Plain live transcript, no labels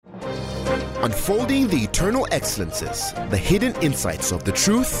unfolding the eternal excellences, the hidden insights of the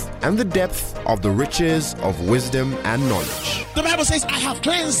truth, and the depth of the riches of wisdom and knowledge. The Bible says, I have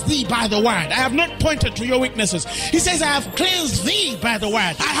cleansed thee by the word. I have not pointed to your weaknesses. He says, I have cleansed thee by the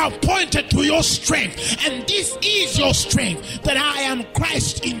word. I have pointed to your strength. And this is your strength, that I am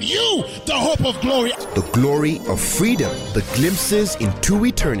Christ in you, the hope of glory. The glory of freedom, the glimpses into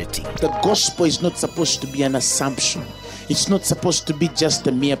eternity. The gospel is not supposed to be an assumption. It's not supposed to be just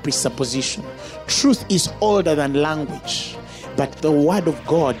a mere presupposition. Truth is older than language, but the word of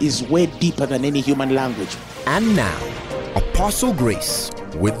God is way deeper than any human language. And now, Apostle Grace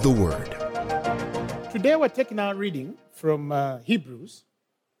with the word. Today we're taking our reading from Hebrews,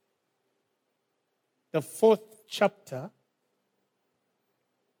 the 4th chapter,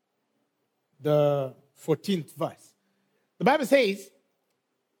 the 14th verse. The Bible says,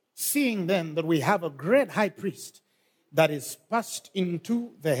 seeing then that we have a great high priest that is passed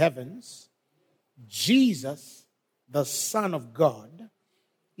into the heavens, Jesus, the Son of God,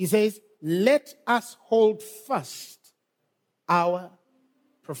 he says, let us hold fast our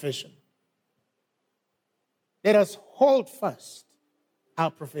profession. Let us hold fast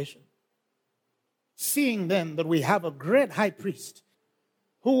our profession. Seeing then that we have a great high priest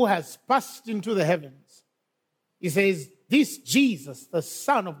who has passed into the heavens, he says, this Jesus, the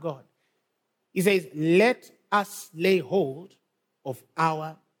Son of God, he says, let us lay hold of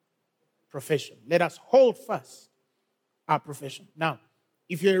our profession. Let us hold fast our profession. Now,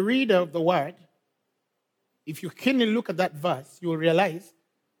 if you're a reader of the word, if you keenly look at that verse, you will realize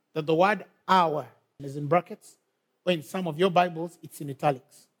that the word our is in brackets, or in some of your Bibles, it's in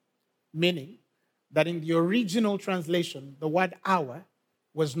italics. Meaning that in the original translation, the word our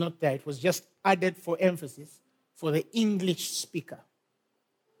was not there. It was just added for emphasis for the English speaker.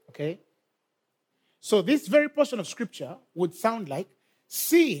 Okay? So this very portion of scripture would sound like,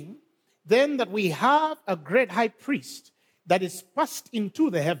 seeing then that we have a great high priest that is passed into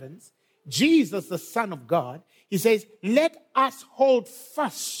the heavens, Jesus, the Son of God, he says, let us hold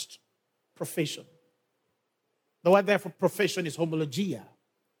fast profession. The word there for profession is homologia,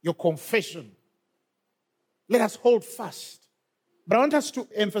 your confession. Let us hold fast. But I want us to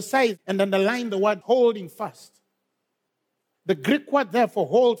emphasize and underline the word holding fast. The Greek word there for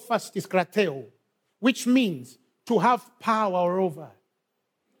hold fast is krateo, which means to have power over,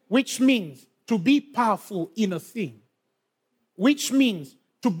 which means to be powerful in a thing, which means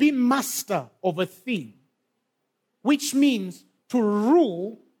to be master of a thing, which means to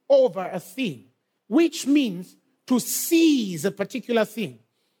rule over a thing, which means to seize a particular thing,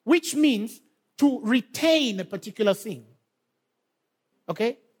 which means to retain a particular thing.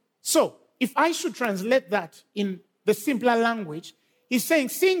 Okay? So, if I should translate that in the simpler language, he's saying,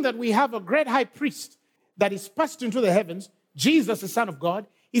 seeing that we have a great high priest that is passed into the heavens, Jesus, the Son of God,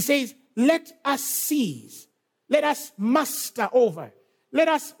 he says, let us seize, let us master over, let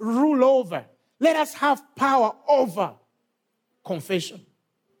us rule over, let us have power over confession.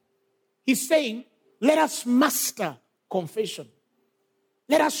 He's saying, let us master confession.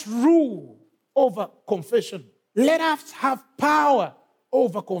 Let us rule over confession. Let us have power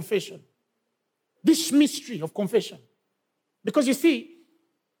over confession. This mystery of confession. Because you see,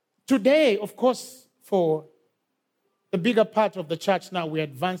 today, of course, for the bigger part of the church now, we're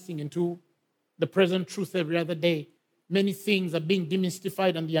advancing into the present truth every other day. Many things are being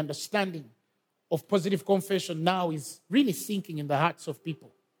demystified, and the understanding of positive confession now is really sinking in the hearts of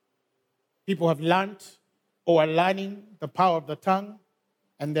people. People have learned or are learning the power of the tongue,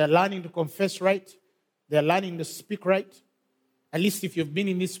 and they're learning to confess right. They're learning to speak right. At least if you've been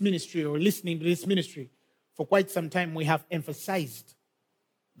in this ministry or listening to this ministry for quite some time, we have emphasized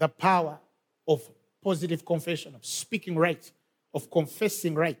the power of positive confession, of speaking right, of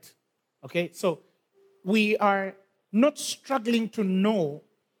confessing right. Okay, so we are not struggling to know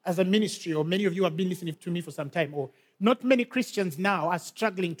as a ministry, or many of you have been listening to me for some time, or not many Christians now are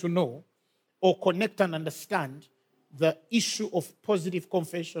struggling to know or connect and understand the issue of positive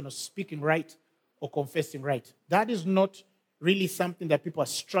confession, or speaking right, or confessing right. That is not really something that people are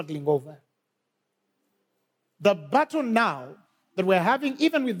struggling over. The battle now that we're having,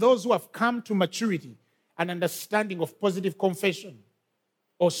 even with those who have come to maturity and understanding of positive confession,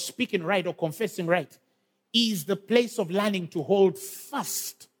 or speaking right, or confessing right, is the place of learning to hold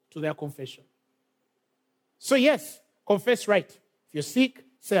fast to their confession. So yes, confess right. If you're sick,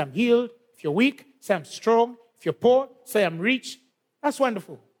 say I'm healed. If you're weak, say I'm strong. If you're poor, say I'm rich. That's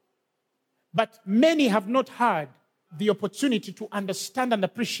wonderful. But many have not had the opportunity to understand and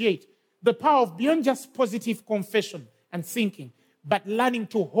appreciate the power of beyond just positive confession and thinking, but learning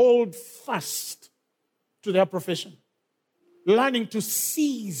to hold fast to their profession. Learning to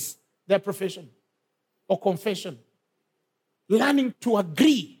seize their profession or confession. Learning to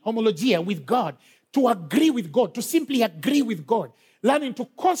agree, homologia, with God, to agree with God, to simply agree with God. Learning to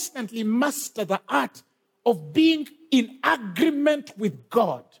constantly master the art of being in agreement with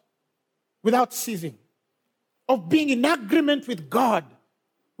God without ceasing. Of being in agreement with God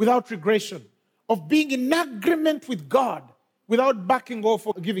without regression. Of being in agreement with God without backing off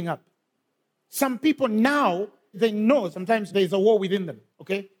or giving up. Some people now, they know sometimes there's a war within them,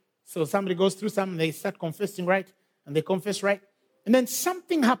 okay? So somebody goes through something, they start confessing right, and they confess right. And then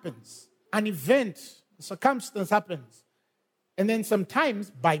something happens, an event, a circumstance happens. And then sometimes,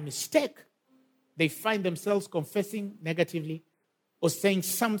 by mistake, they find themselves confessing negatively or saying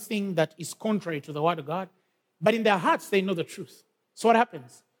something that is contrary to the word of God. But in their hearts, they know the truth. So what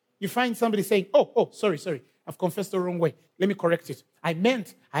happens? You find somebody saying, sorry, I've confessed the wrong way. Let me correct it. I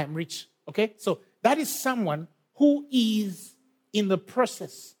meant I am rich. Okay? So that is someone who is in the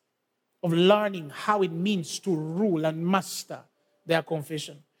process of learning how it means to rule and master their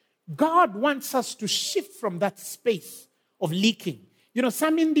confession. God wants us to shift from that space of leaking. You know,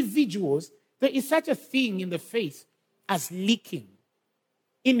 some individuals, there is such a thing in the faith as leaking.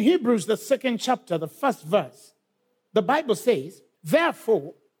 In Hebrews, the 2nd chapter, the 1st verse, the Bible says,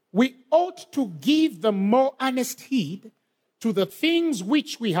 therefore, we ought to give the more earnest heed to the things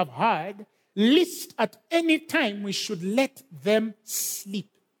which we have heard, lest at any time we should let them sleep.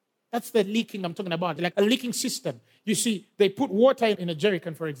 That's the leaking I'm talking about, like a leaking system. You see, they put water in a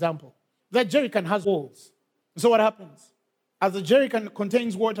jerrycan, for example. That jerrycan has walls. So what happens? As the jerrycan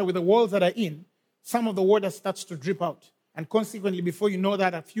contains water with the walls that are in, some of the water starts to drip out. And consequently, before you know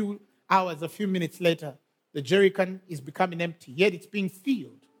that, a few hours, a few minutes later, the jerrycan is becoming empty, yet it's being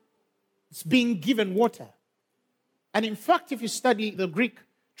filled. It's being given water. And in fact, if you study the Greek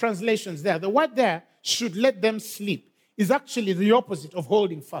translations there, the word there, should let them sleep, is actually the opposite of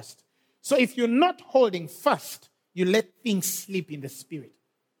holding fast. So if you're not holding fast, you let things sleep in the spirit.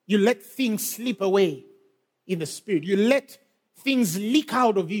 You let things slip away in the spirit. You let things leak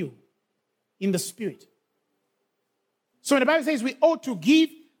out of you in the spirit. So when the Bible says we ought to give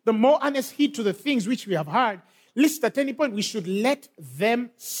the more earnest heed to the things which we have heard, lest at any point we should let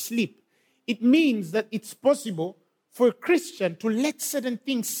them sleep. It means that it's possible for a Christian to let certain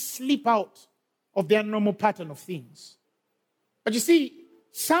things slip out of their normal pattern of things. But you see,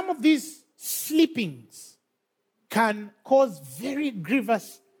 some of these slippings can cause very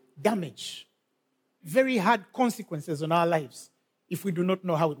grievous damage, very hard consequences on our lives if we do not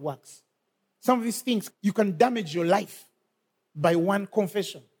know how it works. Some of these things, you can damage your life by one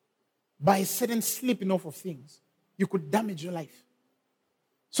confession, by a certain slipping off of things. You could damage your life.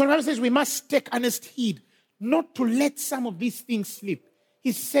 So the Bible says we must take earnest heed not to let some of these things slip.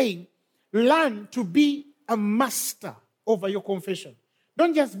 He's saying, learn to be a master over your confession.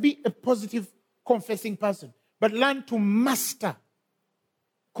 Don't just be a positive confessing person, but learn to master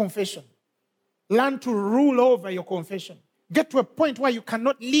confession. Learn to rule over your confession. Get to a point where you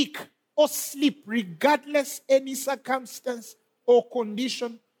cannot leak or slip regardless any circumstance or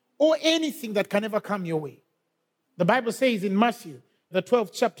condition or anything that can ever come your way. The Bible says in Matthew, the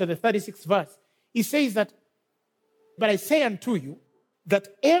 12th chapter, the 36th verse, it says that, but I say unto you that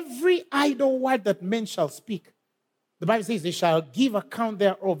every idle word that men shall speak, the Bible says they shall give account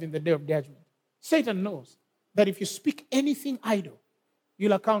thereof in the day of judgment. Satan knows that if you speak anything idle,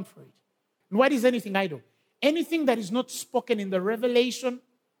 you'll account for it. And what is anything idle? Anything that is not spoken in the revelation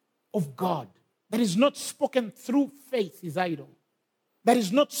of God, that is not spoken through faith is idle. That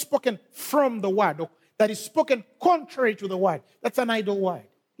is not spoken from the word, or that is spoken contrary to the word. That's an idle word.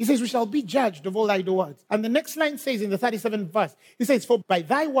 He says, we shall be judged of all idle words. And the next line says in the 37th verse, he says, for by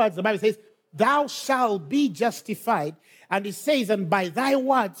thy words, the Bible says, thou shalt be justified. And it says, and by thy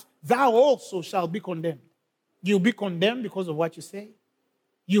words, thou also shalt be condemned. You'll be condemned because of what you say.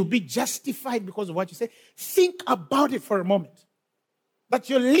 You'll be justified because of what you say. Think about it for a moment. That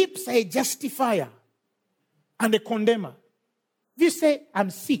your lips are a justifier and a condemner. If you say,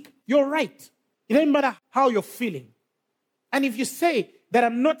 I'm sick, you're right. It doesn't matter how you're feeling. And if you say that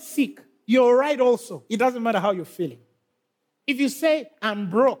I'm not sick, you're right also. It doesn't matter how you're feeling. If you say, I'm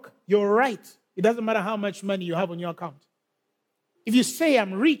broke, you're right. It doesn't matter how much money you have on your account. If you say,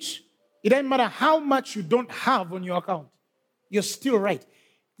 I'm rich, it doesn't matter how much you don't have on your account. You're still right.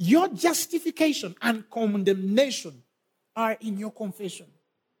 Your justification and condemnation are in your confession.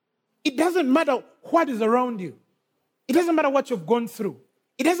 It doesn't matter what is around you. It doesn't matter what you've gone through.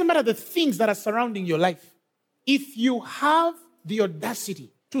 It doesn't matter the things that are surrounding your life. If you have the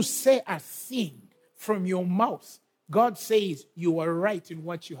audacity to say a thing from your mouth, God says you are right in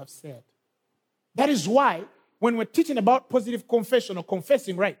what you have said. That is why when we're teaching about positive confession or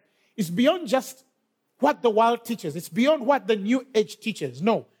confessing right, It's beyond just what the world teaches. It's beyond what the New Age teaches.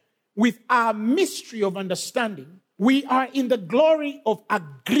 No. With our mystery of understanding, we are in the glory of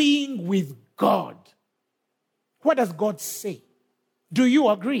agreeing with God. What does God say? Do you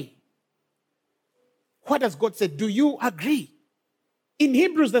agree? What does God say? Do you agree? In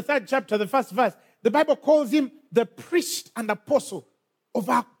Hebrews, the 3rd chapter, the 1st verse, the Bible calls him the priest and apostle of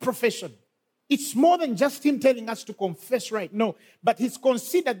our profession. It's more than just him telling us to confess right now, but he's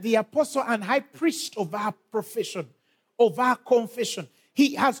considered the apostle and high priest of our profession, of our confession.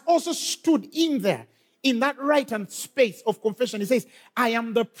 He has also stood in there, in that right hand space of confession. He says, I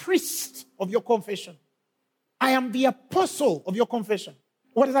am the priest of your confession. I am the apostle of your confession.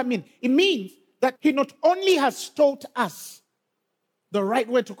 What does that mean? It means that he not only has taught us the right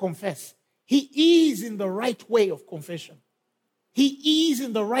way to confess, he is in the right way of confession. He is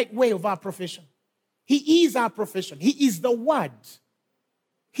in the right way of our profession. He is our profession. He is the Word.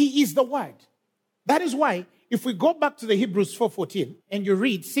 He is the Word. That is why, if we go back to the Hebrews 4:14, and you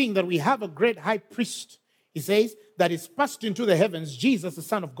read, seeing that we have a great high priest, he says, that is passed into the heavens, Jesus, the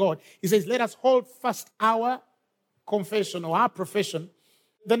Son of God. He says, let us hold fast our confession or our profession.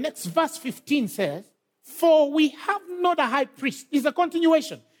 The next verse 15 says, for we have not a high priest. It's a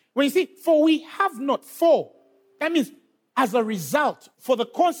continuation. When you see, for we have not, that means as a result, for the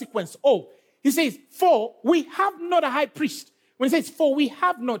consequence of. He says, for we have not a high priest. When he says, for we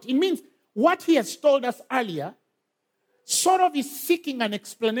have not, it means what he has told us earlier sort of is seeking an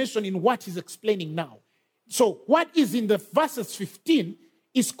explanation in what he's explaining now. So what is in the verses 15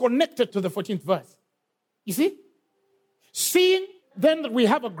 is connected to the 14th verse. You see? Seeing then that we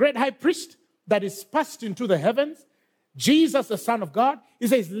have a great high priest that is passed into the heavens, Jesus, the Son of God, he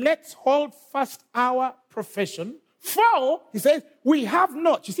says, let's hold fast our profession. For, he says, we have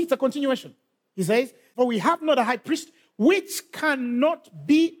not. You see, it's a continuation. He says, for we have not a high priest which cannot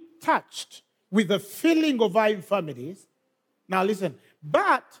be touched with the feeling of our infirmities. Now listen,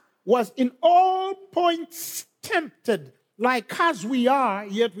 but was in all points tempted, like as we are,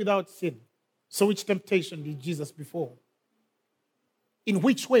 yet without sin. So which temptation did Jesus befall? In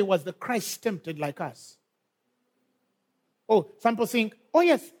which way was the Christ tempted like us? Oh, some people think, oh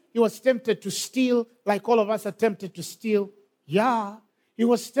yes, he was tempted to steal like all of us are tempted to steal. Yeah. He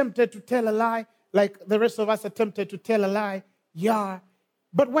was tempted to tell a lie like the rest of us are tempted to tell a lie. Yeah.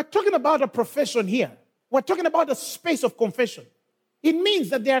 But we're talking about a profession here. We're talking about a space of confession. It means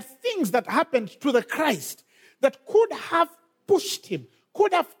that there are things that happened to the Christ that could have pushed him,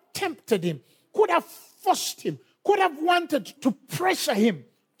 could have tempted him, could have forced him, could have wanted to pressure him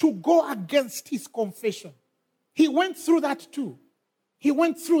to go against his confession. He went through that too. He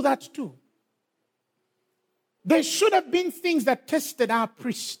went through that too. There should have been things that tested our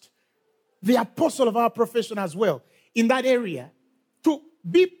priest, the apostle of our profession as well, in that area, to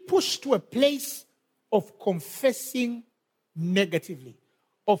be pushed to a place of confessing negatively,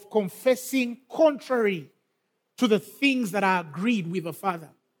 of confessing contrary to the things that are agreed with the Father.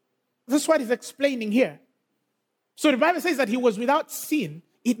 This is what he's explaining here. So the Bible says that he was without sin.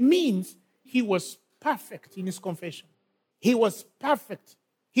 It means he was perfect in his confession. He was perfect.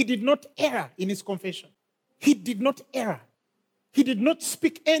 He did not err in his confession. He did not err. He did not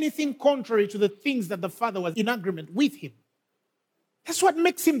speak anything contrary to the things that the Father was in agreement with him. That's what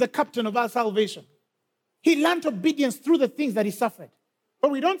makes him the captain of our salvation. He learned obedience through the things that he suffered.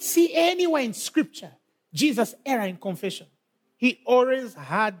 But we don't see anywhere in Scripture Jesus err in confession. He always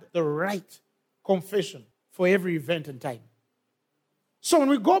had the right confession for every event and time. So when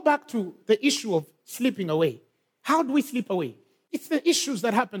we go back to the issue of slipping away, how do we slip away? It's the issues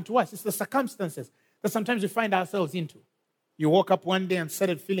that happen to us. It's the circumstances that sometimes we find ourselves into. You woke up one day and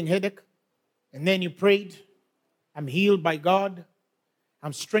started feeling headache, and then you prayed, I'm healed by God.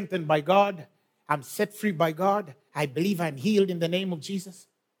 I'm strengthened by God. I'm set free by God. I believe I'm healed in the name of Jesus.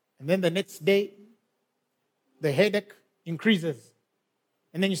 And then the next day, the headache increases.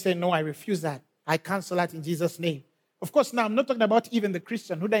 And then you say, no, I refuse that. I cancel that in Jesus' name. Of course, now I'm not talking about even the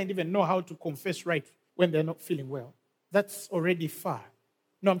Christian who doesn't even know how to confess right when they're not feeling well. That's already far.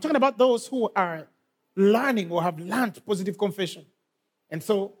 No, I'm talking about those who are learning or have learned positive confession. And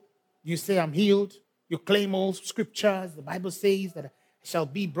so you say, I'm healed. You claim all scriptures. The Bible says that I shall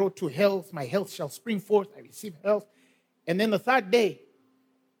be brought to health. My health shall spring forth. I receive health. And then the third day,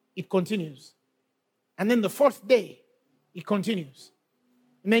 it continues. And then the fourth day, it continues.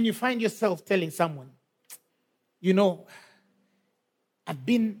 And then you find yourself telling someone, you know, I've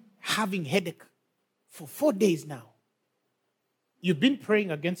been having headache for 4 days now. You've been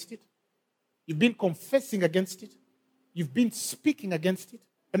praying against it. You've been confessing against it. You've been speaking against it.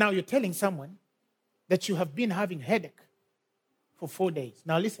 But now you're telling someone that you have been having headache for 4 days.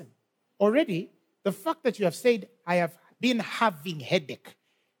 Now listen, already, the fact that you have said, I have been having headache,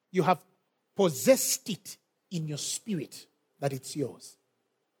 you have possessed it in your spirit that it's yours.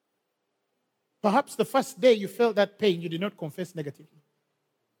 Perhaps the first day you felt that pain, you did not confess negatively.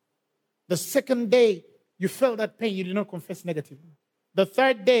 The second day you felt that pain, you did not confess negatively. The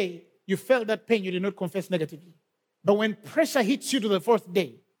third day you felt that pain, you did not confess negatively. But when pressure hits you to the fourth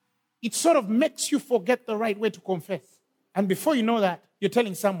day, it sort of makes you forget the right way to confess. And before you know that, you're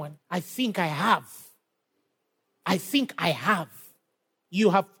telling someone, I think I have. I think I have. You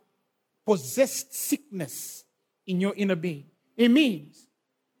have possessed sickness in your inner being. It means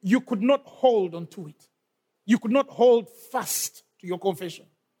you could not hold on to it. You could not hold fast to your confession.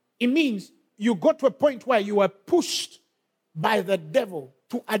 It means you got to a point where you were pushed by the devil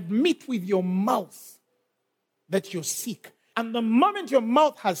to admit with your mouth that you're sick. And the moment your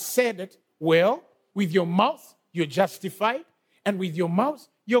mouth has said it, well, with your mouth, you're justified. And with your mouth,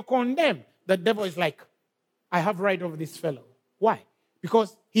 you're condemned. The devil is like, I have right over this fellow. Why?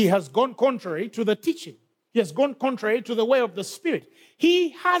 Because he has gone contrary to the teaching. He has gone contrary to the way of the Spirit. He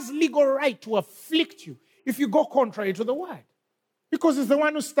has legal right to afflict you if you go contrary to the word. Because he's the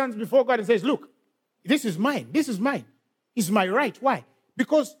one who stands before God and says, look, this is mine. This is mine. It's my right. Why?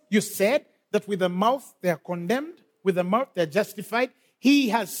 Because you said that with the mouth they are condemned, with the mouth they are justified. He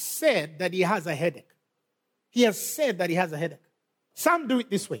has said that he has a headache. He has said that he has a headache. Some do it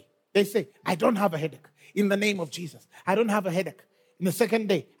this way. They say, I don't have a headache. In the name of Jesus, I don't have a headache. In the second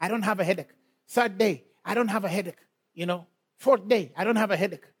day, I don't have a headache. Third day, I don't have a headache. Fourth day, I don't have a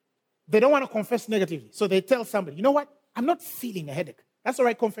headache. They don't want to confess negatively. So they tell somebody, you know what? I'm not feeling a headache. That's the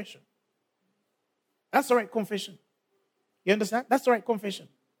right confession. That's the right confession. You understand? That's the right confession.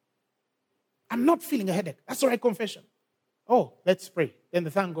 I'm not feeling a headache. That's the right confession. Oh, let's pray. Then they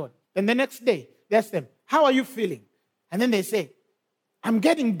thank God. Then the next day, they ask them, how are you feeling? And then they say, I'm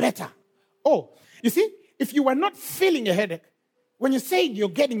getting better. Oh, you see, if you are not feeling a headache, when you say you're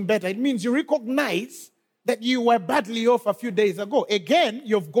getting better, it means you recognize that you were badly off a few days ago. Again,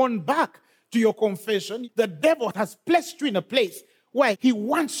 you've gone back to your confession. The devil has placed you in a place where he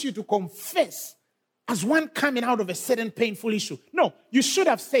wants you to confess as one coming out of a certain painful issue. No, you should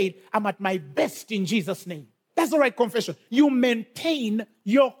have said, I'm at my best in Jesus' name. That's the right confession. You maintain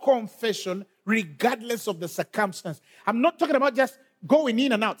your confession regardless of the circumstance. I'm not talking about just going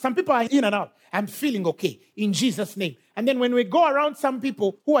in and out. Some people are in and out. I'm feeling okay in Jesus' name. And then when we go around some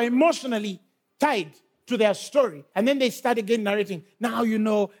people who are emotionally tied to their story, and then they start again narrating,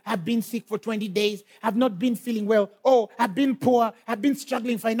 now I've been sick for 20 days. I've not been feeling well. Oh, I've been poor. I've been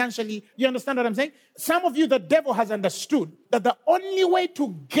struggling financially. You understand what I'm saying? Some of you, the devil has understood that the only way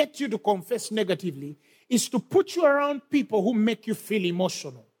to get you to confess negatively is to put you around people who make you feel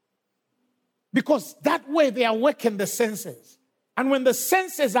emotional. Because that way they awaken the senses. And when the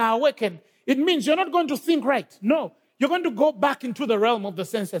senses are awakened, it means you're not going to think right. No, you're going to go back into the realm of the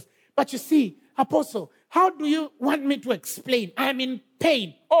senses. But you see, Apostle, how do you want me to explain? I'm in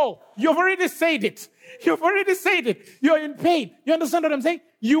pain. Oh, you've already said it. You've already said it. You're in pain. You understand what I'm saying?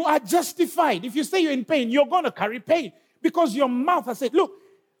 You are justified. If you say you're in pain, you're going to carry pain. Because your mouth has said, look,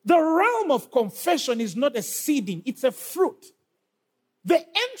 the realm of confession is not a seeding, it's a fruit. The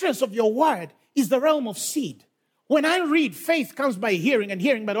entrance of your word is the realm of seed. When I read, faith comes by hearing and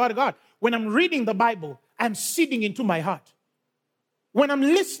hearing by the word of God. When I'm reading the Bible, I'm seeding into my heart. When I'm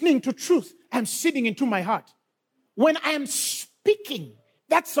listening to truth, I'm seeding into my heart. When I am speaking,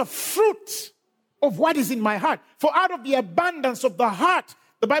 that's a fruit of what is in my heart. For out of the abundance of the heart,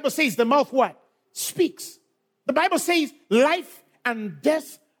 the Bible says the mouth what? Speaks. The Bible says life and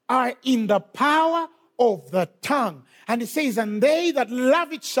death are in the power of the tongue. And it says, and they that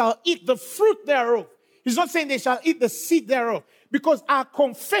love it shall eat the fruit thereof. He's not saying they shall eat the seed thereof, because our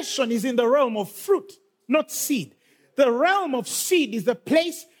confession is in the realm of fruit, not seed. The realm of seed is the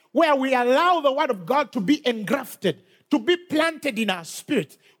place where we allow the word of God to be engrafted, to be planted in our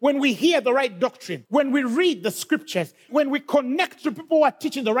spirit. When we hear the right doctrine, when we read the scriptures, when we connect to people who are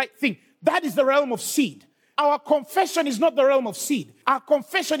teaching the right thing, that is the realm of seed. Our confession is not the realm of seed. Our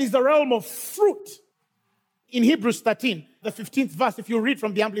confession is the realm of fruit. In Hebrews 13, the 15th verse, if you read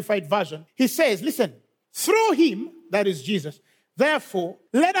from the Amplified Version, he says, listen, through him, that is Jesus, therefore,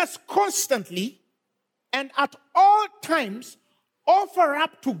 let us constantly and at all times offer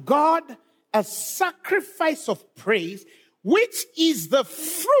up to God a sacrifice of praise, which is the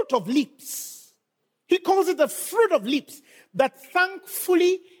fruit of lips. He calls it the fruit of lips that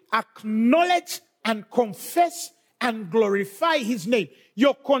thankfully acknowledge and confess and glorify his name.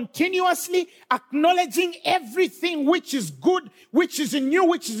 You're continuously acknowledging everything which is good, which is in you,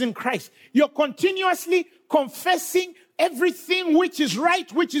 which is in Christ. You're continuously confessing everything which is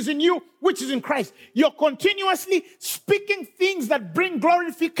right, which is in you, which is in Christ. You're continuously speaking things that bring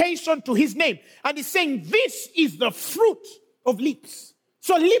glorification to his name. And he's saying this is the fruit of lips.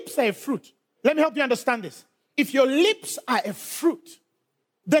 So lips are a fruit. Let me help you understand this. If your lips are a fruit,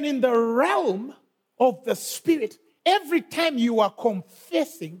 then in the realm of the Spirit, every time you are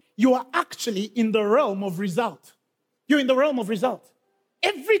confessing, you are actually in the realm of result. You're in the realm of result.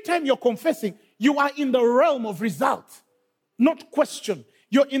 Every time you're confessing, you are in the realm of result, not question.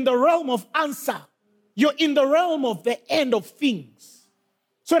 You're in the realm of answer. You're in the realm of the end of things.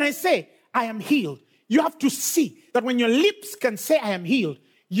 So when I say, I am healed, you have to see that when your lips can say, I am healed,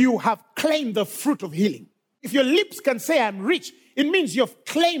 you have claimed the fruit of healing. If your lips can say, I am rich, it means you've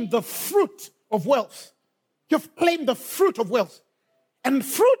claimed the fruit of wealth. You've claimed the fruit of wealth. And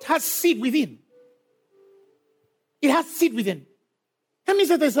fruit has seed within. It has seed within. That means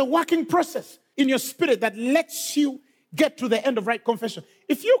that there's a working process in your spirit that lets you get to the end of right confession.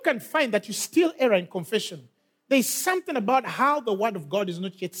 If you can find that you still err in confession, there's something about how the word of God is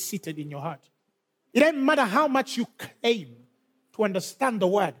not yet seated in your heart. It doesn't matter how much you claim to understand the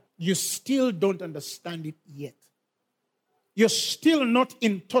word, you still don't understand it yet. You're still not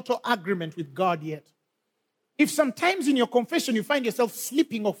in total agreement with God yet. If sometimes in your confession you find yourself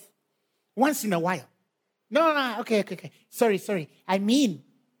slipping off once in a while. No, okay. Sorry. I mean,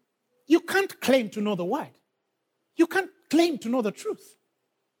 you can't claim to know the word. You can't claim to know the truth.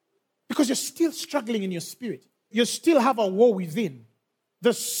 Because you're still struggling in your spirit. You still have a war within.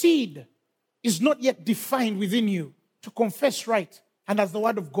 The seed is not yet defined within you to confess right and as the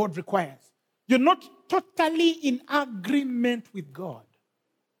word of God requires. You're not totally in agreement with God.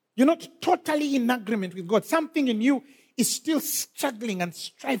 You're not totally in agreement with God. Something in you is still struggling and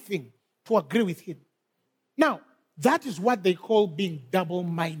striving to agree with him. Now, that is what they call being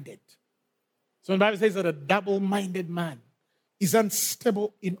double-minded. So the Bible says that a double-minded man is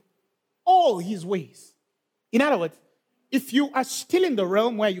unstable in all his ways. In other words, if you are still in the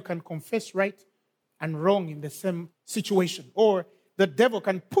realm where you can confess right and wrong in the same situation, or the devil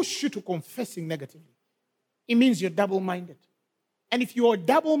can push you to confessing negatively, it means you're double-minded. And if you are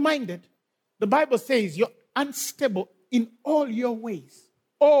double-minded, the Bible says you're unstable in all your ways.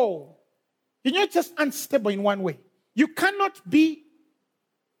 Oh, you're not just unstable in one way. You cannot be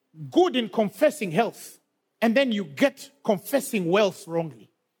good in confessing health and then you get confessing wealth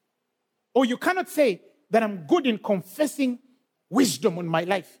wrongly. Or you cannot say that I'm good in confessing wisdom on my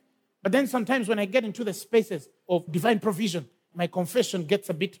life, but then sometimes when I get into the spaces of divine provision, my confession gets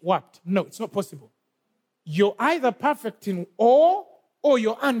a bit warped. No, it's not possible. You're either perfect in all or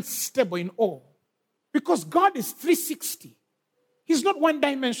you're unstable in all. Because God is 360. He's not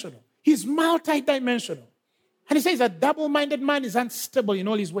one-dimensional. He's multi-dimensional. And he says a double-minded man is unstable in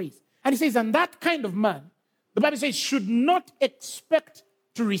all his ways. And he says, and that kind of man, the Bible says, should not expect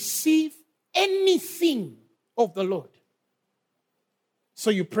to receive anything of the Lord.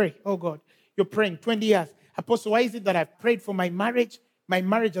 So you pray, oh God, you're praying 20 years. Apostle, why is it that I've prayed for my marriage? My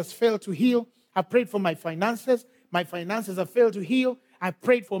marriage has failed to heal. I've prayed for my finances. My finances have failed to heal. I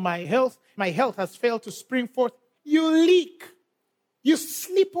prayed for my health. My health has failed to spring forth. You leak. You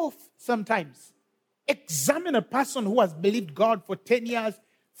slip off sometimes. Examine a person who has believed God for 10 years,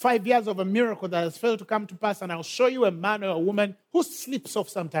 5 years of a miracle that has failed to come to pass, and I'll show you a man or a woman who slips off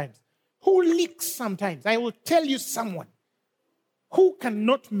sometimes, who leaks sometimes. I will tell you someone who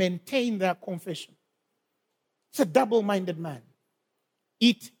cannot maintain their confession. It's a double-minded man.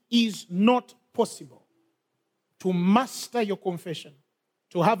 It is not possible to master your confession,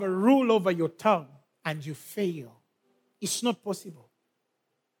 to have a rule over your tongue, and you fail. It's not possible.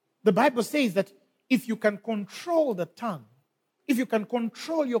 The Bible says that if you can control the tongue, if you can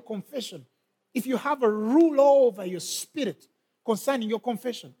control your confession, if you have a rule over your spirit concerning your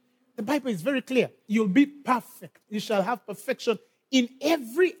confession, the Bible is very clear. You'll be perfect. You shall have perfection in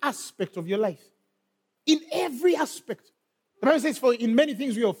every aspect of your life. In every aspect. The Bible says, for in many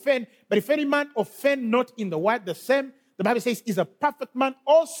things we offend, but if any man offend not in the word, the same, the Bible says, is a perfect man,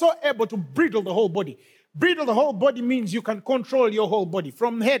 also able to bridle the whole body. Bridle the whole body means you can control your whole body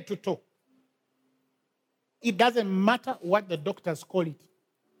from head to toe. It doesn't matter what the doctors call it.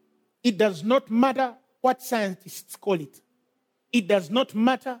 It does not matter what scientists call it. It does not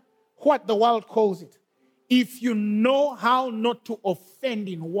matter what the world calls it. If you know how not to offend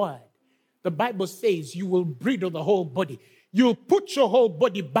in word, the Bible says you will bridle the whole body. You'll put your whole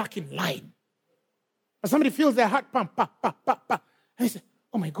body back in line. But somebody feels their heart pump, pop, pop, pop, pop. And they say,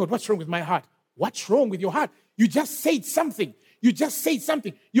 oh my God, what's wrong with my heart? What's wrong with your heart? You just said something. You just said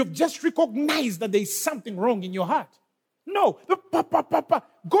something. You've just recognized that there is something wrong in your heart. No.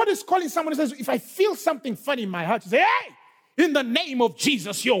 God is calling someone who says, if I feel something funny in my heart, you say, hey, in the name of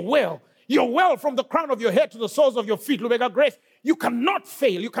Jesus, you're well. You're well from the crown of your head to the soles of your feet. Lubega Grace, you cannot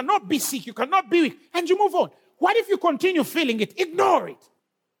fail. You cannot be sick. You cannot be weak. And you move on. What if you continue feeling it? Ignore it.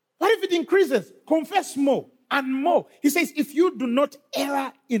 What if it increases? Confess more and more. He says, if you do not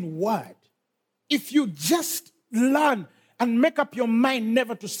err in word, if you just learn and make up your mind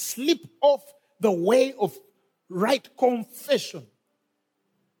never to slip off the way of right confession,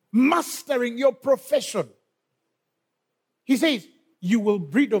 mastering your profession, he says, you will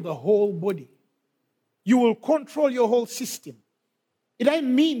breed of the whole body. You will control your whole system. It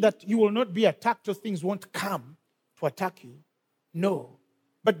doesn't mean that you will not be attacked or things won't come to attack you. No.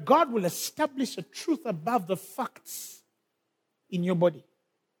 But God will establish a truth above the facts in your body.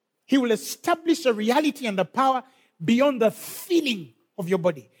 He will establish a reality and a power beyond the feeling of your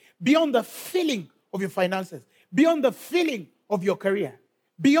body, beyond the feeling of your finances, beyond the feeling of your career,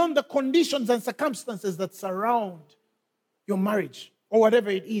 beyond the conditions and circumstances that surround your marriage or whatever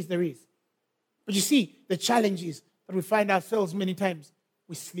it is there is. But you see, the challenge is that we find ourselves many times,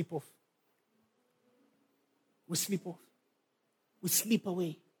 we slip off. We slip off. We slip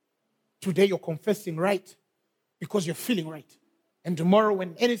away. Today you're confessing right because you're feeling right. And tomorrow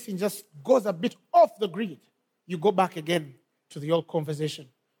when anything just goes a bit off the grid, you go back again to the old conversation.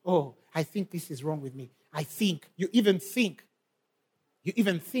 Oh, I think this is wrong with me. I think. You even think.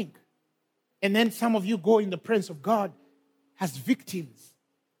 And then some of you go in the presence of God as victims.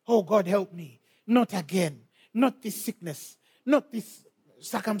 Oh, God, help me. Not again. Not this sickness. Not this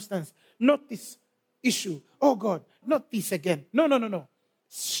circumstance. Not this issue. Oh, God, not this again. No.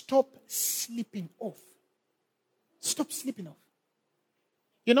 Stop slipping off. Stop slipping off.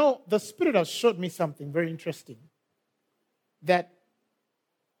 You know, the Spirit has showed me something very interesting. That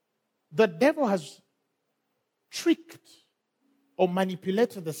the devil has tricked or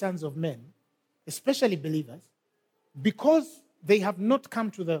manipulated the sons of men, especially believers, because they have not come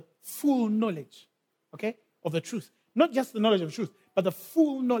to the full knowledge, of the truth. Not just the knowledge of the truth, but the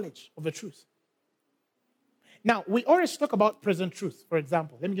full knowledge of the truth. Now, we always talk about present truth, for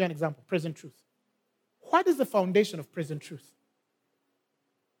example. Let me give you an example. Present truth. What is the foundation of present truth?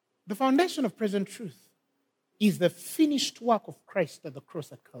 The foundation of present truth is the finished work of Christ at the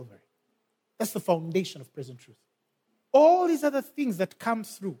cross at Calvary. That's the foundation of present truth. All these other things that come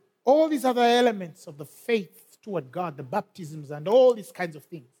through, all these other elements of the faith toward God, the baptisms and all these kinds of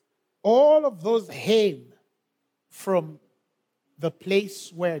things, all of those came from the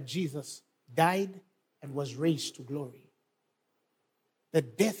place where Jesus died and was raised to glory. The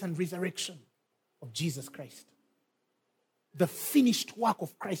death and resurrection of Jesus Christ. The finished work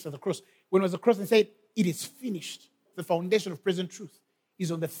of Christ at the cross. When it was the cross and said, it is finished. The foundation of present truth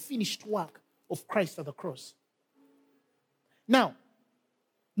is on the finished work of Christ at the cross. Now,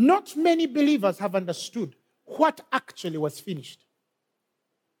 not many believers have understood what actually was finished.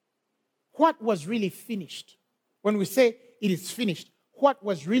 What was really finished? When we say it is finished, what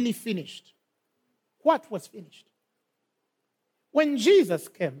was really finished? What was finished? When Jesus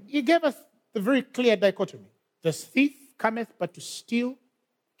came, he gave us the very clear dichotomy. The thief cometh but to steal,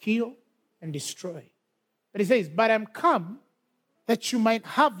 kill, and destroy. But he says, but I'm come that you might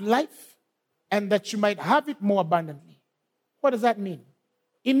have life and that you might have it more abundantly. What does that mean?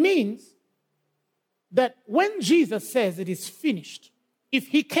 It means that when Jesus says it is finished, if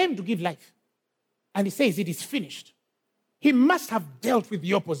he came to give life and he says it is finished, he must have dealt with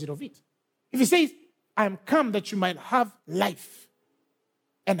the opposite of it. If he says, I am come that you might have life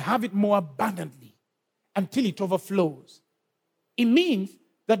and have it more abundantly until it overflows, it means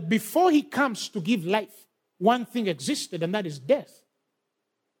that before he comes to give life, one thing existed, and that is death.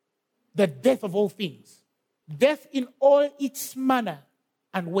 The death of all things. Death in all its manner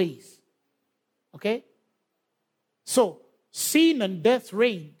and ways. Okay? So, sin and death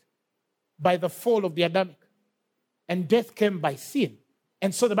reigned by the fall of the Adamic. And death came by sin.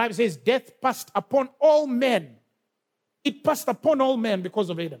 And so the Bible says death passed upon all men. It passed upon all men because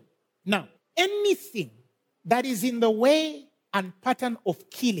of Adam. Now, anything that is in the way and pattern of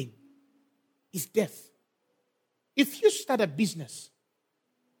killing is death. If you start a business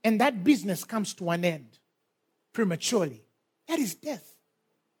and that business comes to an end prematurely, that is death.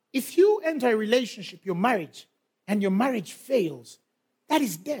 If you enter a relationship, your marriage, and your marriage fails, that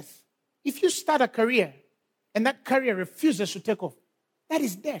is death. If you start a career and that career refuses to take off, that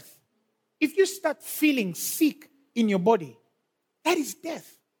is death. If you start feeling sick in your body, that is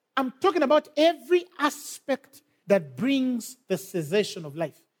death. I'm talking about every aspect that brings the cessation of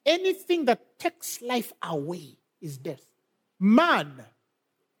life. Anything that takes life away is death. Man,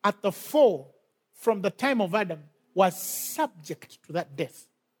 at the fall, from the time of Adam, was subject to that death.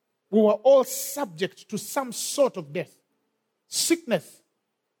 We were all subject to some sort of death. Sickness,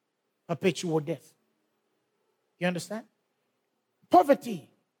 perpetual death. You understand? Poverty,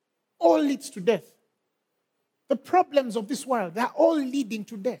 all leads to death. The problems of this world, they're all leading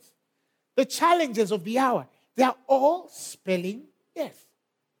to death. The challenges of the hour, they're all spelling death.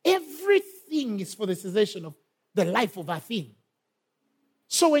 Everything is for the cessation of the life of a thing.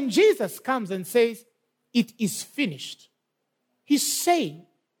 So when Jesus comes and says, it is finished, he's saying,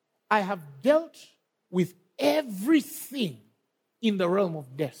 I have dealt with everything in the realm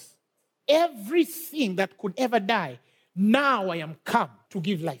of death. Everything that could ever die, now I am come to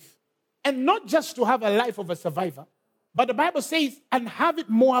give life. And not just to have a life of a survivor, but the Bible says, and have it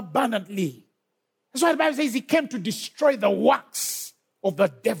more abundantly. That's why the Bible says he came to destroy the works of the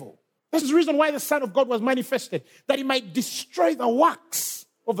devil. That's the reason why the Son of God was manifested, that he might destroy the works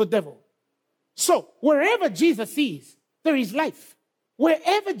of the devil. So, wherever Jesus is, there is life.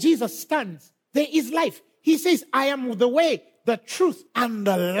 Wherever Jesus stands, there is life. He says, I am the way, the truth, and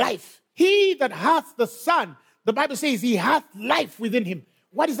the life. He that hath the Son, the Bible says he hath life within him.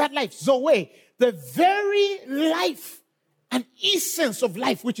 What is that life? Zoe, the very life and essence of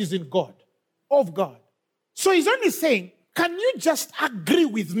life which is in God, of God. So he's only saying, can you just agree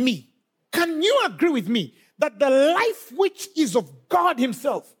with me? Can you agree with me that the life which is of God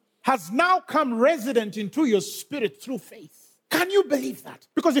himself has now come resident into your spirit through faith? Can you believe that?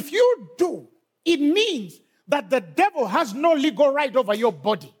 Because if you do, it means that the devil has no legal right over your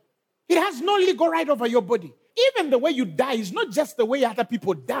body. It has no legal right over your body. Even the way you die is not just the way other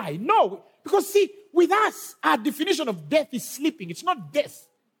people die. No, because see, with us, our definition of death is sleeping. It's not death.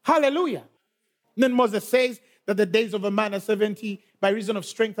 Hallelujah. And then Moses says that the days of a man are 70 by reason of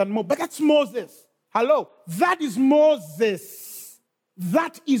strength and more. But that's Moses. Hello. That is Moses.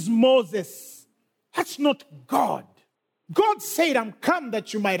 That is Moses. That's not God. God said, I'm come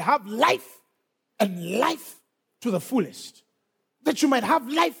that you might have life and life to the fullest. That you might have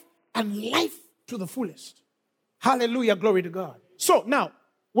life and life to the fullest. Hallelujah. Glory to God. So now,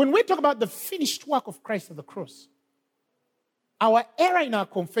 when we talk about the finished work of Christ at the cross, our error in our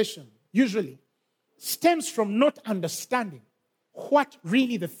confession usually stems from not understanding what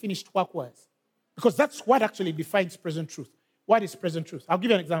really the finished work was. Because that's what actually defines present truth. What is present truth? I'll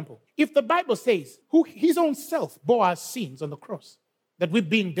give you an example. If the Bible says, who his own self bore our sins on the cross, that we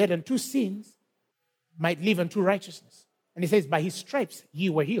being dead unto sins might live unto righteousness. And he says, by his stripes ye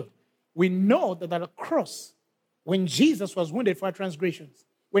were healed. We know that at the cross, when Jesus was wounded for our transgressions,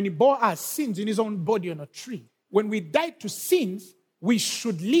 when he bore our sins in his own body on a tree, when we died to sins, we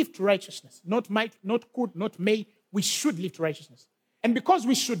should live to righteousness. Not might, not could, not may. We should live to righteousness. And because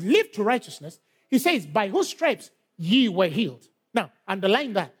we should live to righteousness, he says, by whose stripes ye were healed. Now,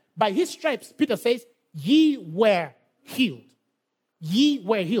 underline that. By his stripes, Peter says, ye were healed. Ye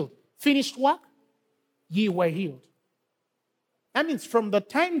were healed. Finished work, ye were healed. That means from the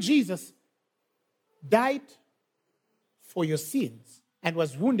time Jesus died for your sins and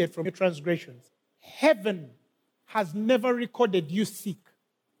was wounded from your transgressions, heaven has never recorded you sick.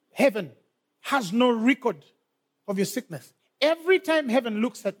 Heaven has no record of your sickness. Every time heaven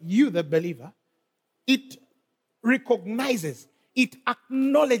looks at you, the believer, it recognizes, it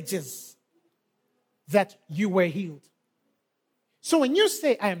acknowledges that you were healed. So when you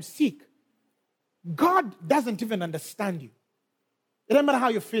say, I am sick, God doesn't even understand you. It doesn't matter how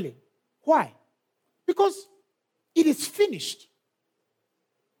you're feeling. Why? Because it is finished.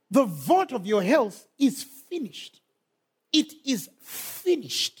 The vote of your health is finished. It is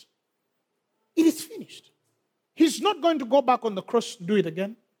finished. It is finished. He's not going to go back on the cross to do it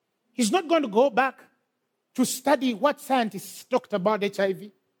again. He's not going to go back to study what scientists talked about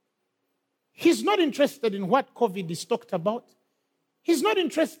HIV. He's not interested in what COVID is talked about. He's not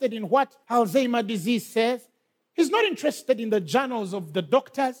interested in what Alzheimer's disease says. He's not interested in the journals of the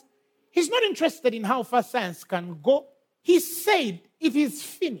doctors. He's not interested in how far science can go. He said it is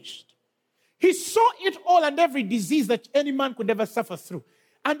finished. He saw it all and every disease that any man could ever suffer through.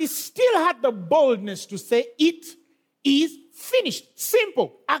 And he still had the boldness to say it is finished.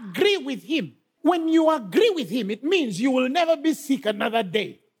 Simple. Agree with him. When you agree with him, it means you will never be sick another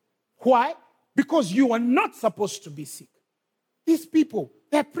day. Why? Because you are not supposed to be sick. These people,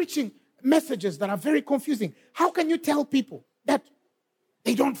 they're preaching messages that are very confusing. How can you tell people that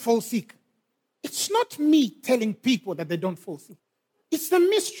they don't fall sick? It's not me telling people that they don't fall sick. It's the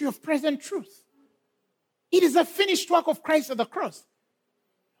mystery of present truth. It is a finished work of Christ at the cross.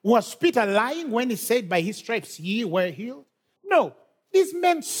 Was Peter lying when he said, by his stripes ye were healed? No. These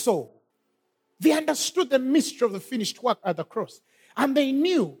men saw. They understood the mystery of the finished work at the cross. And they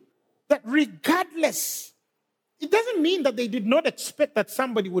knew that regardless, It doesn't mean that they did not expect that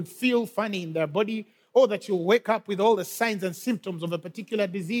somebody would feel funny in their body or that you'll wake up with all the signs and symptoms of a particular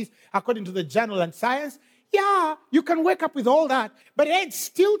disease according to the journal and science. Yeah, you can wake up with all that, but it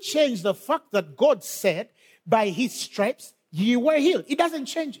still changed the fact that God said, by his stripes, ye were healed. It doesn't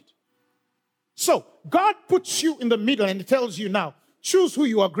change it. So, God puts you in the middle and tells you now, choose who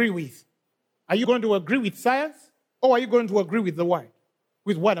you agree with. Are you going to agree with science or are you going to agree with the word,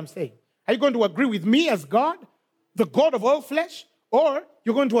 with what I'm saying? Are you going to agree with me as God, the God of all flesh, or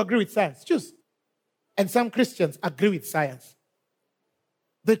you're going to agree with science? Choose. And some Christians agree with science.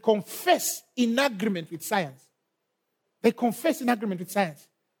 They confess in agreement with science. They confess in agreement with science.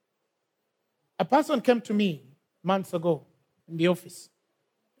 A person came to me months ago in the office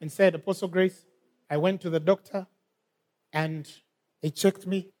and said, Apostle Grace, I went to the doctor and they checked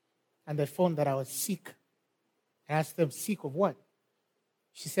me and they found that I was sick. I asked them, sick of what?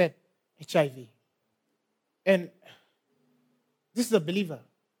 She said, HIV. And this is a believer.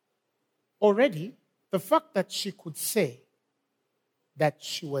 Already, the fact that she could say that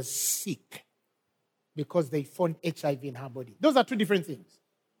she was sick because they found HIV in her body. Those are two different things.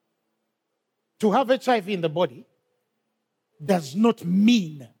 To have HIV in the body does not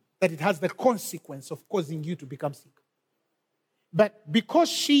mean that it has the consequence of causing you to become sick. But because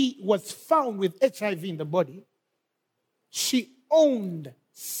she was found with HIV in the body, she owned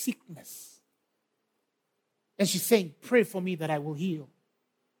sickness. And she's saying, pray for me that I will heal.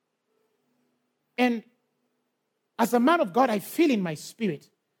 And as a man of God, I feel in my spirit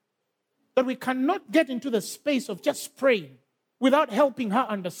that we cannot get into the space of just praying without helping her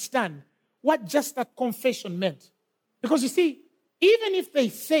understand what just that confession meant. Because you see, even if they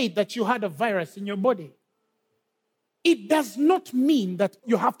say that you had a virus in your body, it does not mean that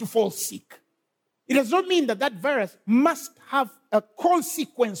you have to fall sick. It does not mean that that virus must have a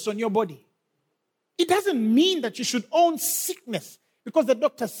consequence on your body. It doesn't mean that you should own sickness because the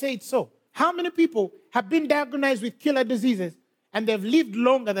doctor said so. How many people have been diagnosed with killer diseases and they've lived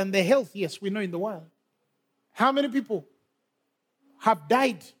longer than the healthiest we know in the world? How many people have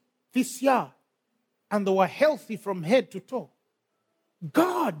died this year and they were healthy from head to toe?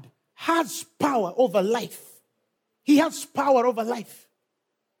 God has power over life. He has power over life.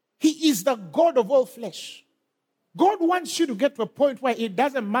 He is the God of all flesh. God wants you to get to a point where it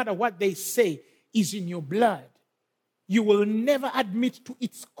doesn't matter what they say is in your blood. You will never admit to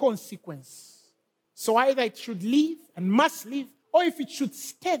its consequence. So either it should leave and must leave, or if it should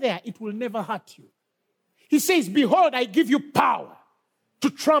stay there, it will never hurt you. He says, behold, I give you power to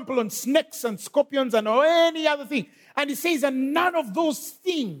trample on snakes and scorpions and any other thing. And he says, and none of those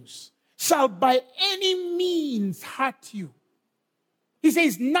things shall by any means hurt you. He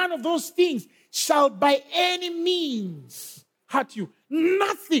says, none of those things shall by any means hurt you.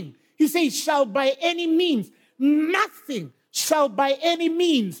 Nothing. He says, shall by any means. Nothing shall by any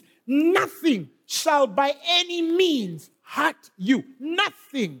means. Nothing shall by any means hurt you.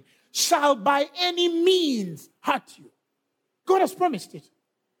 Nothing shall by any means hurt you. God has promised it.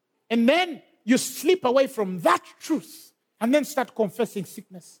 And then you slip away from that truth and then start confessing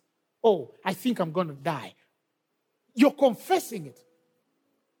sickness. Oh, I think I'm going to die. You're confessing it.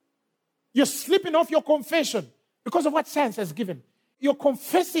 You're slipping off your confession because of what science has given. You're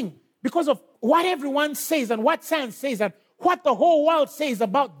confessing because of what everyone says and what science says and what the whole world says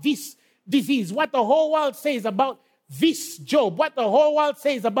about this disease, what the whole world says about this job, what the whole world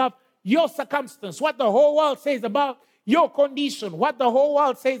says about your circumstance, what the whole world says about your condition, what the whole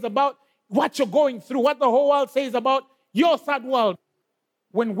world says about what you're going through, what the whole world says about your third world.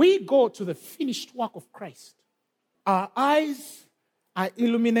 When we go to the finished work of Christ, our eyes are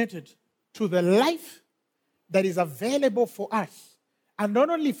illuminated to the life that is available for us. And not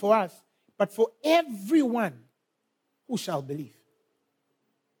only for us, but for everyone who shall believe.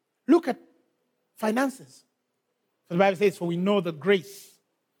 Look at finances. So the Bible says, for we know the grace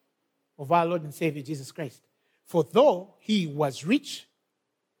of our Lord and Savior Jesus Christ. For though he was rich,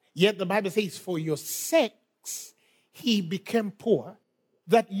 yet the Bible says, for your sakes he became poor,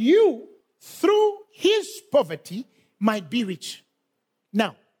 that you, through his poverty, might be rich.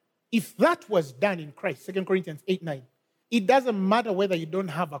 Now, if that was done in Christ, 2 Corinthians 8:9, it doesn't matter whether you don't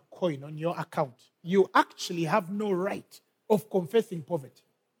have a coin on your account. You actually have no right of confessing poverty.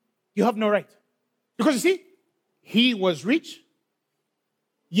 You have no right. Because you see, he was rich,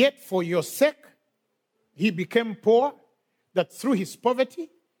 yet for your sake, he became poor, that through his poverty,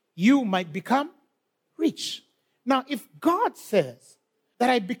 you might become rich. Now, if God says that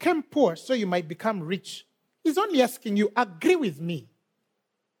I became poor so you might become rich, he's only asking you, agree with me.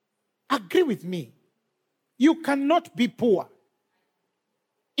 Agree with me. You cannot be poor.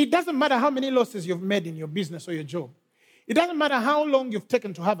 It doesn't matter how many losses you've made in your business or your job. It doesn't matter how long you've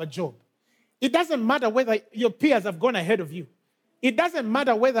taken to have a job. It doesn't matter whether your peers have gone ahead of you. It doesn't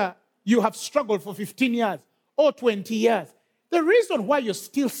matter whether you have struggled for 15 years or 20 years. The reason why you're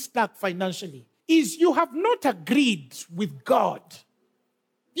still stuck financially is you have not agreed with God.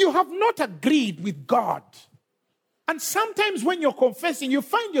 You have not agreed with God. And sometimes when you're confessing, you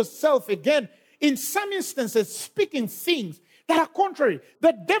find yourself again, in some instances, speaking things that are contrary.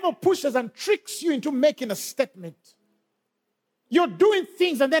 The devil pushes and tricks you into making a statement. You're doing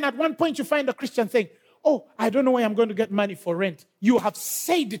things, and then at one point you find a Christian saying, oh, I don't know where I'm going to get money for rent. You have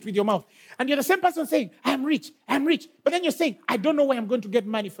said it with your mouth. And you're the same person saying, I'm rich. But then you're saying, I don't know where I'm going to get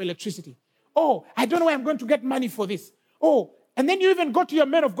money for electricity. Oh, I don't know where I'm going to get money for this. Oh, and then you even go to your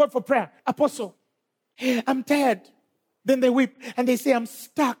man of God for prayer. Apostle, I'm tired. Then they weep and they say, I'm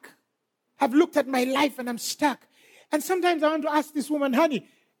stuck. I've looked at my life and I'm stuck. And sometimes I want to ask this woman, honey,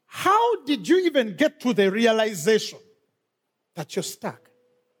 how did you even get to the realization that you're stuck?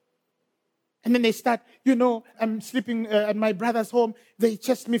 And then they start, I'm sleeping at my brother's home. They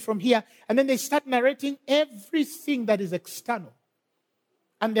chased me from here. And then they start narrating everything that is external.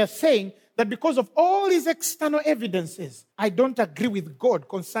 And they're saying that because of all these external evidences, I don't agree with God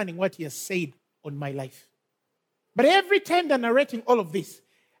concerning what he has said on my life. But every time they're narrating all of this,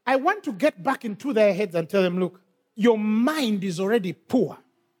 I want to get back into their heads and tell them, look, your mind is already poor.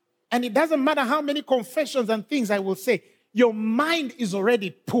 And it doesn't matter how many confessions and things I will say, your mind is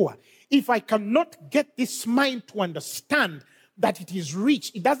already poor. If I cannot get this mind to understand that it is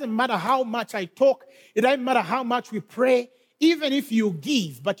rich, it doesn't matter how much I talk, it doesn't matter how much we pray, even if you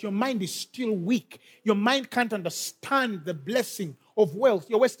give, but your mind is still weak. Your mind can't understand the blessing of wealth.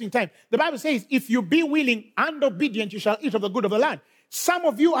 You're wasting time. The Bible says, if you be willing and obedient, you shall eat of the good of the land. Some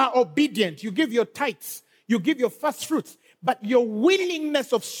of you are obedient. You give your tithes. You give your first fruits. But your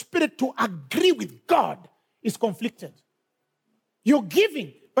willingness of spirit to agree with God is conflicted. You're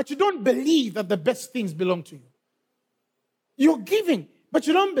giving, but you don't believe that the best things belong to you. You're giving, but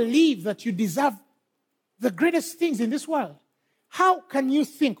you don't believe that you deserve the greatest things in this world. How can you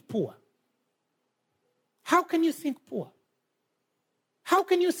think poor? How can you think poor? How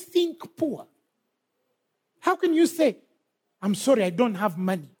can you think poor? How can you say, I'm sorry, I don't have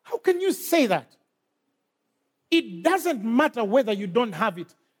money? How can you say that? It doesn't matter whether you don't have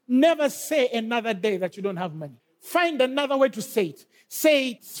it. Never say another day that you don't have money. Find another way to say it. Say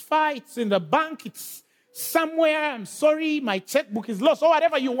it's fine, it's in the bank, it's somewhere, I'm sorry, my checkbook is lost, or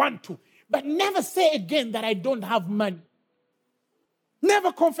whatever you want to. But never say again that I don't have money.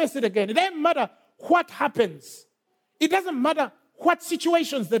 Never confess it again. It doesn't matter what happens. It doesn't matter what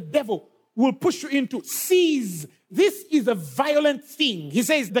situations the devil will push you into. Seize. This is a violent thing. He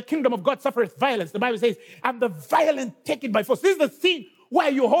says the kingdom of God suffereth violence. The Bible says, and the violent take it by force. This is the thing where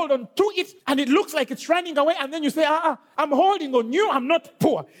you hold on to it and it looks like it's running away, and then you say, I'm holding on you, I'm not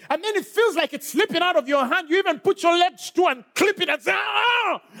poor. And then it feels like it's slipping out of your hand. You even put your legs to and clip it and say,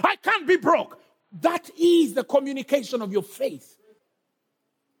 I can't be broke. That is the communication of your faith.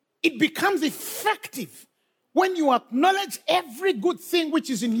 It becomes effective when you acknowledge every good thing which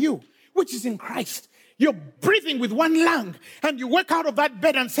is in you, which is in Christ. You're breathing with one lung and you wake out of that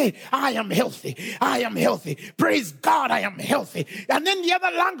bed and say, I am healthy. I am healthy. Praise God, I am healthy. And then the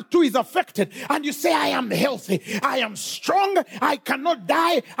other lung too is affected and you say, I am healthy. I am strong. I cannot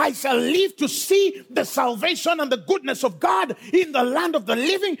die. I shall live to see the salvation and the goodness of God in the land of the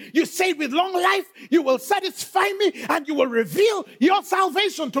living. You say, with long life, you will satisfy me and you will reveal your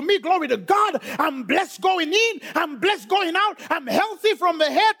salvation to me. Glory to God. I'm blessed going in. I'm blessed going out. I'm healthy from the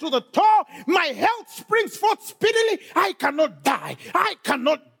head to the toe. My health springs forth speedily. I cannot die. I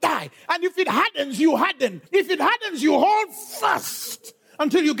cannot die. And if it hardens, you harden. If it hardens, you hold fast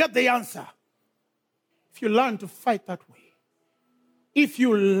until you get the answer. If you learn to fight that way, if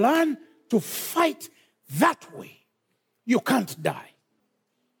you learn to fight that way, you can't die.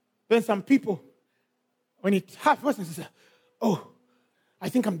 Then some people, when it happens, they say, oh, I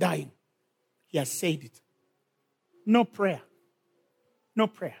think I'm dying. He has said it. No prayer. No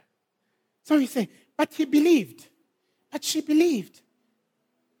prayer. So you say, but he believed. But she believed.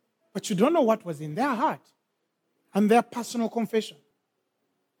 But you don't know what was in their heart and their personal confession.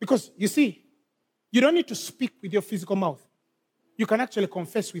 Because, you see, you don't need to speak with your physical mouth. You can actually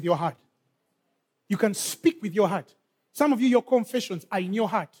confess with your heart. You can speak with your heart. Some of you, your confessions are in your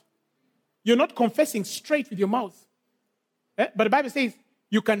heart. You're not confessing straight with your mouth. But the Bible says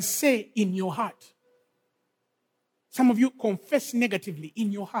you can say in your heart. Some of you confess negatively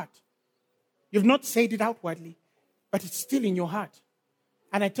in your heart. You've not said it outwardly, but it's still in your heart.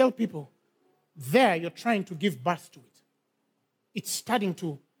 And I tell people, there you're trying to give birth to it. It's starting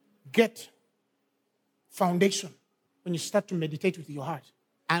to get foundation when you start to meditate with your heart.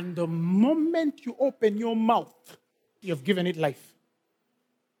 And the moment you open your mouth, you've given it life.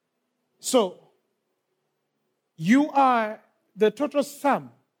 So, you are the total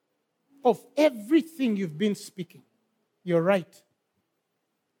sum of everything you've been speaking. You're right.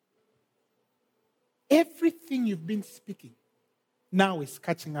 Everything you've been speaking now is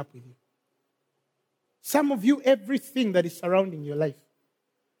catching up with you. Some of you, everything that is surrounding your life,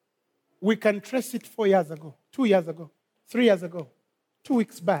 we can trace it 4 years ago, 2 years ago, 3 years ago, 2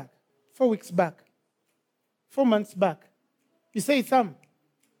 weeks back, 4 weeks back, 4 months back. You say some,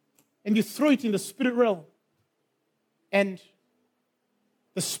 and you throw it in the spirit realm. And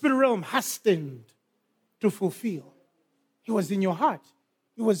the spirit realm hastened to fulfill. It was in your heart.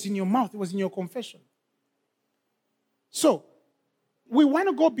 It was in your mouth. It was in your confession. So, we want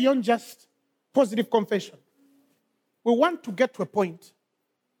to go beyond just positive confession. We want to get to a point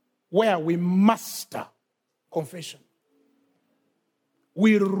where we master confession.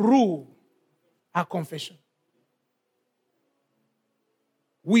 We rule our confession.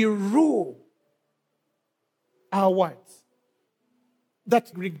 We rule our words.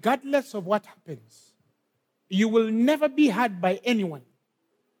 That regardless of what happens, you will never be heard by anyone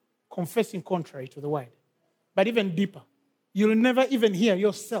confessing contrary to the word. But even deeper, you'll never even hear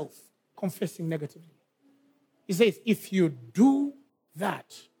yourself confessing negatively. He says, if you do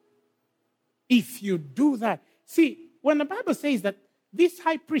that, see, when the Bible says that this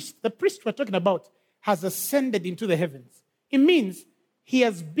high priest, the priest we're talking about, has ascended into the heavens, it means he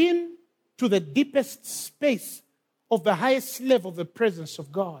has been to the deepest space of the highest level of the presence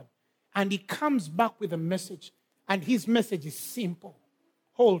of God. And he comes back with a message. And his message is simple.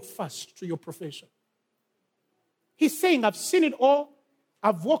 Hold fast to your profession. He's saying, I've seen it all.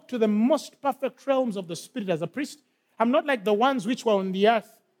 I've walked to the most perfect realms of the Spirit as a priest. I'm not like the ones which were on the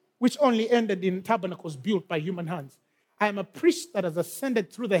earth, which only ended in tabernacles built by human hands. I am a priest that has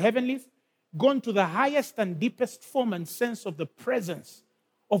ascended through the heavenlies, gone to the highest and deepest form and sense of the presence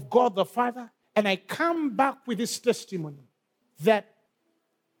of God the Father. And I come back with this testimony that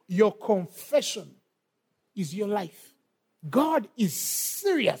your confession is your life. God is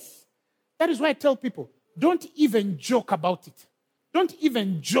serious. That is why I tell people, don't even joke about it. Don't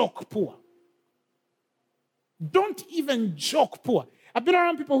even joke poor. Don't even joke poor. I've been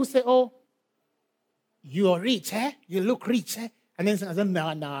around people who say, oh, you're rich, eh? You look rich, eh? And then I say,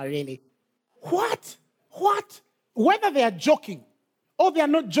 no, really. What? Whether they are joking or they are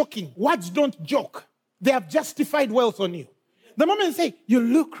not joking, words don't joke. They have justified wealth on you. The moment you say, you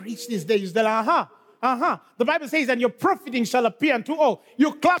look rich these days, they're like, The Bible says, and your profiting shall appear unto all.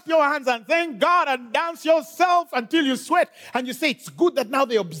 You clap your hands and thank God and dance yourself until you sweat. And you say, it's good that now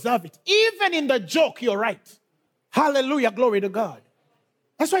they observe it. Even in the joke, you're right. Hallelujah, glory to God.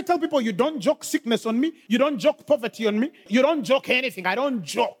 That's why I tell people, you don't joke sickness on me. You don't joke poverty on me. You don't joke anything. I don't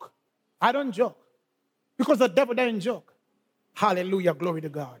joke. Because the devil doesn't joke. Hallelujah, glory to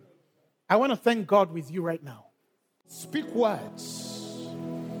God. I want to thank God with you right now. Speak words.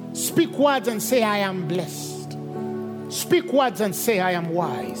 Speak words and say, I am blessed. Speak words and say, I am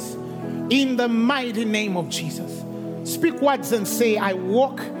wise. In the mighty name of Jesus. Speak words and say, I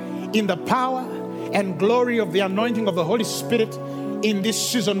walk in the power and glory of the anointing of the Holy Spirit in this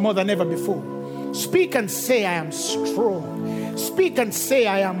season more than ever before. Speak and say, I am strong. Speak and say,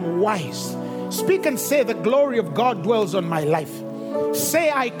 I am wise. Speak and say, the glory of God dwells on my life.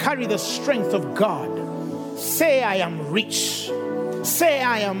 Say, I carry the strength of God. Say, I am rich. Say,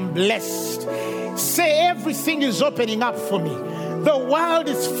 I am blessed. Say, everything is opening up for me. The world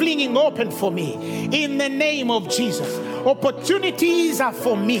is flinging open for me. In the name of Jesus. Opportunities are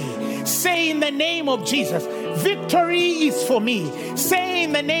for me. Say, in the name of Jesus. Victory is for me. Say,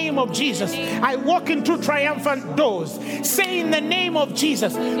 in the name of Jesus. I walk into triumphant doors. Say, in the name of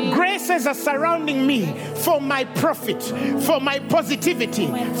Jesus. Graces are surrounding me for my profit, for my positivity,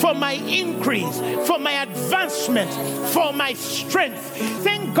 for my increase, for my advancement, for my strength.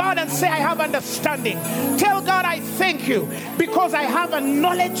 Thank God and say, I have understanding. Tell God, I thank you because I have a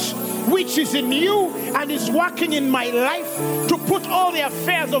knowledge which is in you and is working in my life to put all the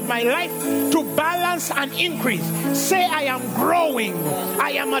affairs of my life to balance and increase. Say, I am growing,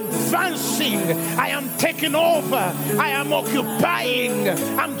 I am advancing, I am taking over, I am occupying,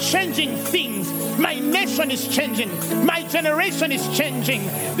 I'm changing things. My nation is changing. My generation is changing.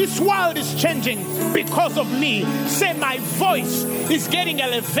 This world is changing because of me. Say, my voice is getting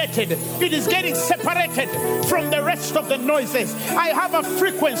elevated. It is getting separated from the rest of the noises. I have a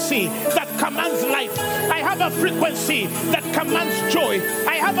frequency that commands life. I have a frequency that commands joy.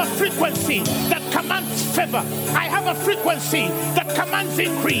 I have a frequency that commands favor. I have a frequency that commands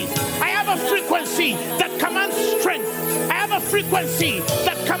increase. I have a frequency that commands strength. I have a frequency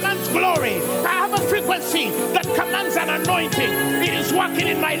that commands glory. I have a frequency that commands an anointing. It is working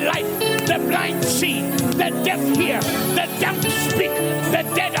in my life. The blind see, the deaf hear, the dumb speak, the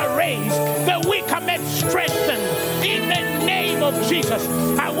dead are raised, the weak are made strengthened. In the name of Jesus,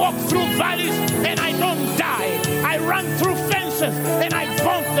 I walk through valleys and I don't die. I run through fences and I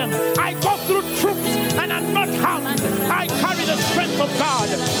vaunt them. I go through troops and I'm not harmed. I carry the strength of God.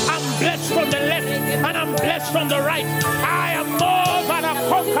 I'm blessed from the left and I'm blessed from the right. I am more than a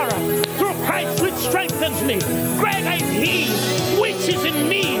conqueror through Christ which strengthens me. Greater is He which is in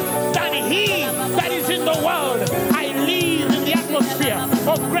me than he that is in the world. I live in the atmosphere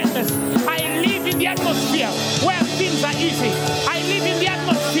of greatness. I live in the atmosphere where things are easy. I live in the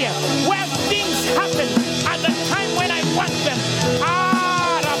atmosphere where things happen at the time when I want them.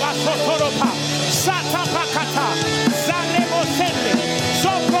 Rabasotoropa, Satapakata, Zalemosende,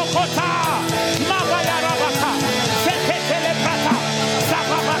 Soprokota, Mabayarabaka, Seketeleprata,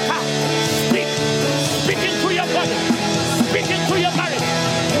 Zababaka. Speak into your body. Speak into your marriage.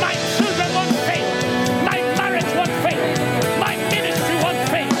 My children won't fail. My marriage won't fail. My ministry won't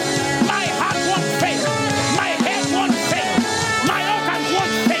fail. My heart won't fail. My head won't fail. My organs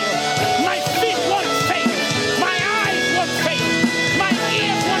won't fail. My feet won't fail. My eyes won't fail. My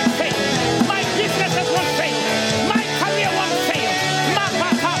ears won't fail. My businesses won't fail. My career won't fail.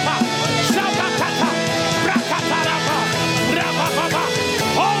 Mapatapa, Shabakata, Brakataraba, Rabababa.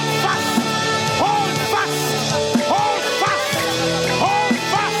 Hold fast. Hold fast. Hold fast. Hold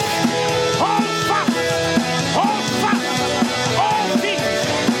fast. Hold fast. Hold fast. All things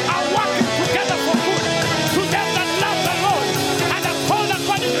are working together for good to them that love the Lord and are called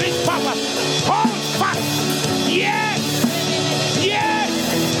according to His purpose. Hold fast. Yes. Yes.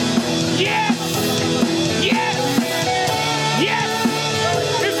 Yes. Yes. Yes.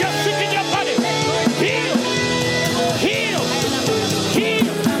 If you're sick in your body, heal. Heal. Heal.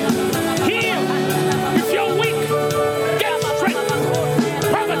 Heal. If you're weak, get strength.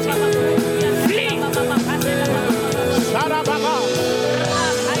 Poverty. Flee. Sarababa.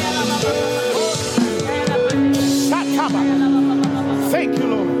 Sataba. Thank you,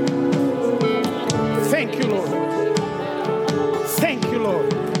 Lord. Thank you, Lord. Thank you, Lord.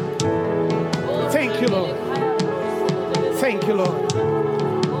 Thank you, Lord. Thank you, Lord.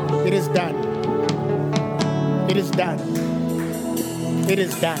 It is done. It is done. It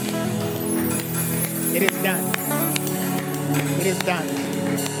is done. It is done. It is done.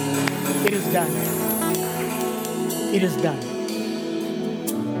 It is done. It is done.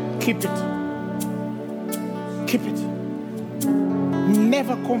 Keep it. Keep it.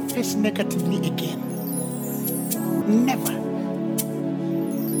 Never confess negatively again. Never.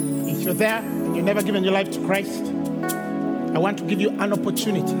 If you're there and you've never given your life to Christ, I want to give you an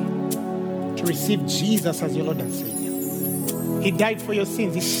opportunity to receive Jesus as your Lord and Savior. He died for your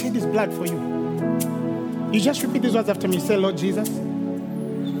sins. He shed His blood for you. You just repeat these words after me. Say, Lord Jesus,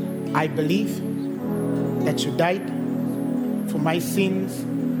 I believe that you died for my sins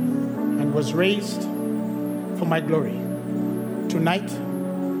and was raised for my glory. Tonight,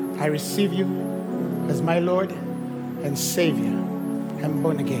 I receive you as my Lord and Savior. I'm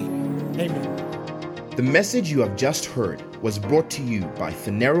born again. Amen. The message you have just heard was brought to you by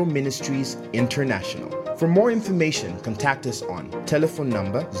Phaneroo Ministries International. For more information, contact us on telephone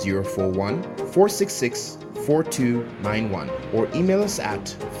number 041-466-4291 or email us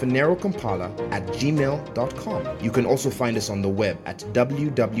at phanerokampala@gmail.com. You can also find us on the web at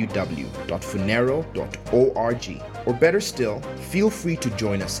www.phaneroo.org. Or better still, feel free to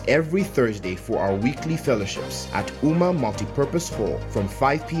join us every Thursday for our weekly fellowships at Uma Multipurpose Hall from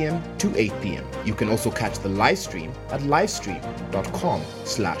 5 p.m. to 8 p.m. You can also catch the live stream at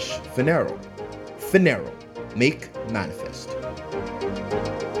livestream.com/Phaneroo. Phaneroo, make manifest.